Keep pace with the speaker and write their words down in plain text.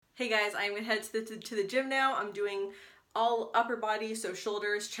Hey guys, I'm gonna head to the gym now. I'm doing all upper body, so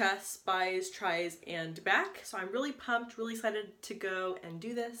shoulders, chest, bis, tris, and back. So I'm really pumped, really excited to go and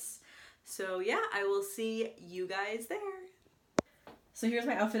do this. So yeah, I will see you guys there. So here's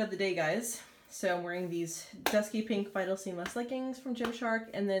my outfit of the day, guys. So I'm wearing these dusky pink Vital Seamless leggings from Gymshark,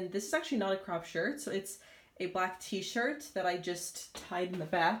 and then this is actually not a crop shirt, so it's a black t-shirt that I just tied in the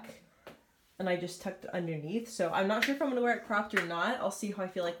back and I just tucked underneath. So I'm not sure if I'm gonna wear it cropped or not. I'll see how I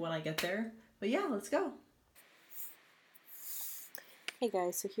feel like when I get there. But yeah, let's go. Hey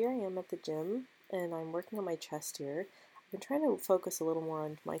guys, so here I am at the gym and I'm working on my chest here. I've been trying to focus a little more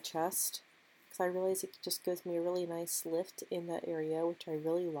on my chest because I realize it just gives me a really nice lift in that area, which I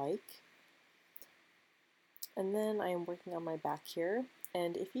really like. And then I am working on my back here.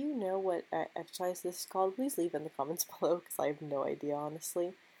 And if you know what exercise this is called, please leave in the comments below because I have no idea,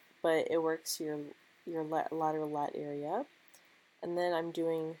 honestly. But it works your lateral lat area. And then I'm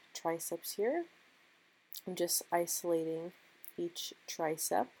doing triceps here. I'm just isolating each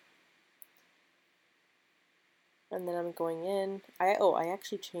tricep. And then I'm going in. I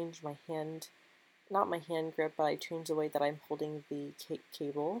actually changed my hand, not my hand grip, but I changed the way that I'm holding the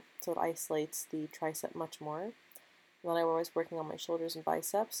cable, so it isolates the tricep much more. And then I was working on my shoulders and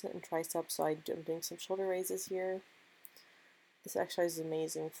biceps and triceps, so I'm doing some shoulder raises here. This exercise is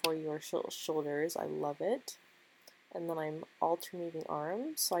amazing for your shoulders. I love it. And then I'm alternating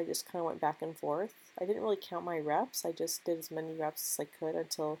arms, so I just kind of went back and forth. I didn't really count my reps. I just did as many reps as I could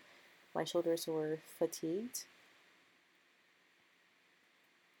until my shoulders were fatigued.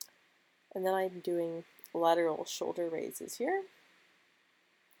 And then I'm doing lateral shoulder raises here.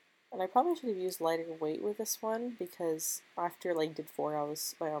 And I probably should have used lighter weight with this one because after like did 4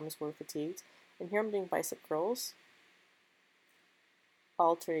 hours, my arms were fatigued. And here I'm doing bicep curls,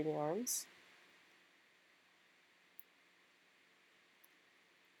 alternating arms.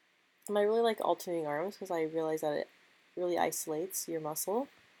 And I really like alternating arms because I realize that it really isolates your muscle.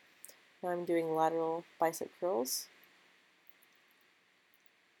 Now I'm doing lateral bicep curls.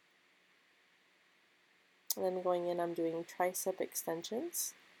 And then going in, I'm doing tricep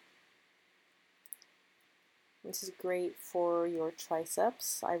extensions. This is great for your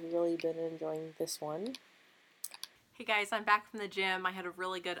triceps. I've really been enjoying this one. Hey guys, I'm back from the gym. I had a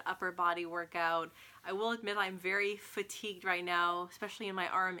really good upper body workout. I will admit I'm very fatigued right now, especially in my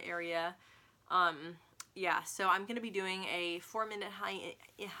arm area. Yeah, so I'm going to be doing a 4-minute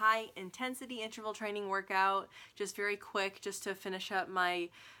high intensity interval training workout, just very quick, just to finish up my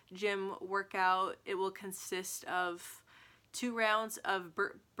gym workout. It will consist of 2 rounds of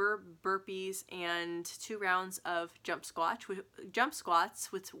burpees and 2 rounds of jump squats,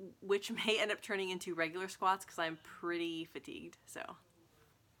 which may end up turning into regular squats because I'm pretty fatigued. So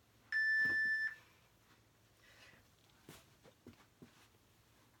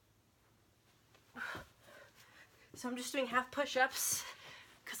I'm just doing half push-ups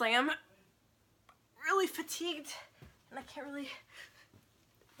because I am really fatigued and I can't really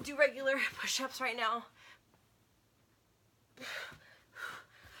do regular push-ups right now.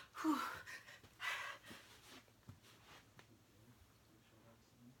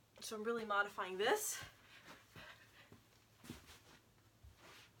 So I'm really modifying this.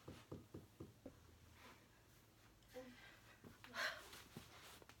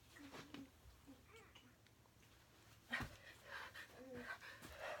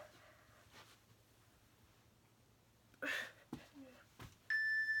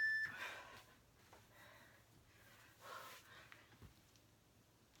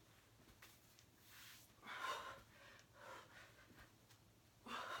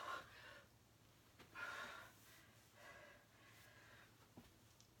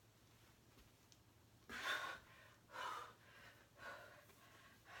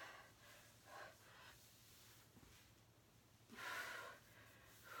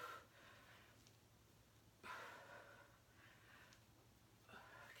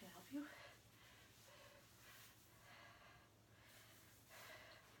 Can I help you? I'm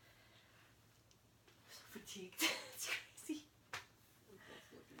so fatigued. It's crazy. We're both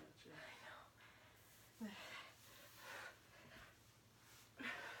looking at you. I know.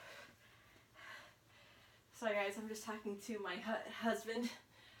 Sorry guys, I'm just talking to my husband.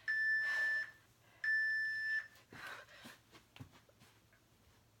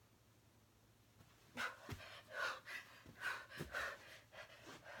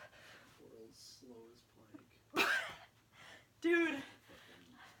 World's slowest plank. Dude. What do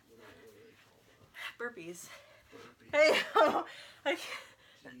they call that? Burpees. Burpees. Hey, I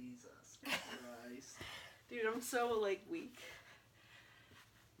can't. Jesus Christ. Dude, I'm so like weak.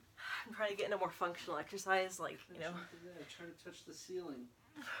 I'm trying to get into more functional exercise, like, you know. Yeah, try to touch the ceiling.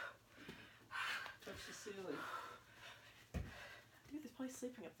 ceiling. Dude, there's probably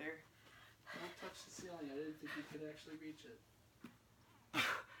sleeping up there. Don't touch the ceiling. I didn't think you could actually reach it.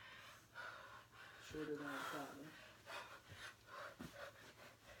 Shorter than I thought, huh?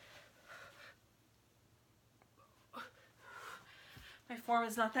 My form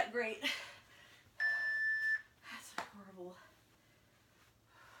is not that great. That's horrible.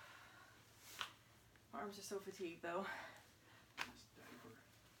 My arms are so fatigued though. Nice diaper.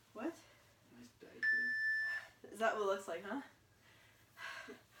 What? Nice diaper. Is that what it looks like, huh?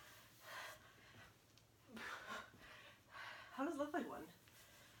 How does it look like one?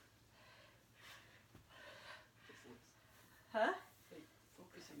 This looks Huh? like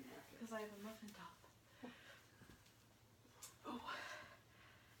focus on your workout. Because I have a muffin top. Oh.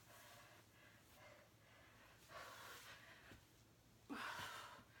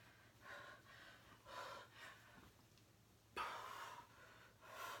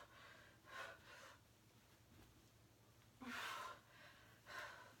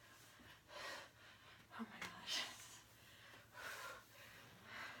 Oh my gosh.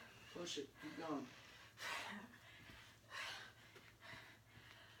 Push it. Keep going.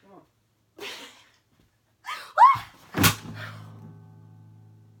 Come on.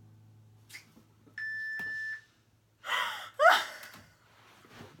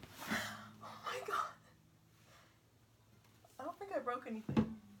 Oh my god. I don't think I broke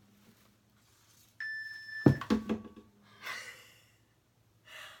anything.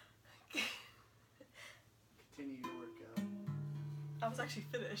 Continue your workout. I was actually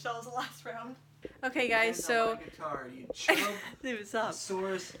finished. That was the last round. Okay, guys, Hands so. on my guitar, you chub. Dude, stop.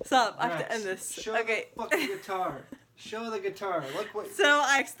 Source. Stop. I have to end this. Show Okay. the fucking guitar. Show the guitar. Look what. So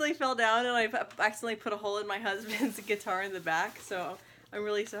I accidentally fell down and I accidentally put a hole in my husband's guitar in the back. So I'm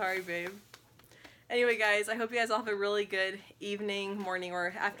really sorry, babe. Anyway, guys, I hope you guys all have a really good evening, morning,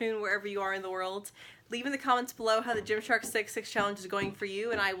 or afternoon, wherever you are in the world. Leave in the comments below how the Gymshark 6 challenge is going for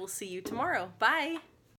you, and I will see you tomorrow. Bye!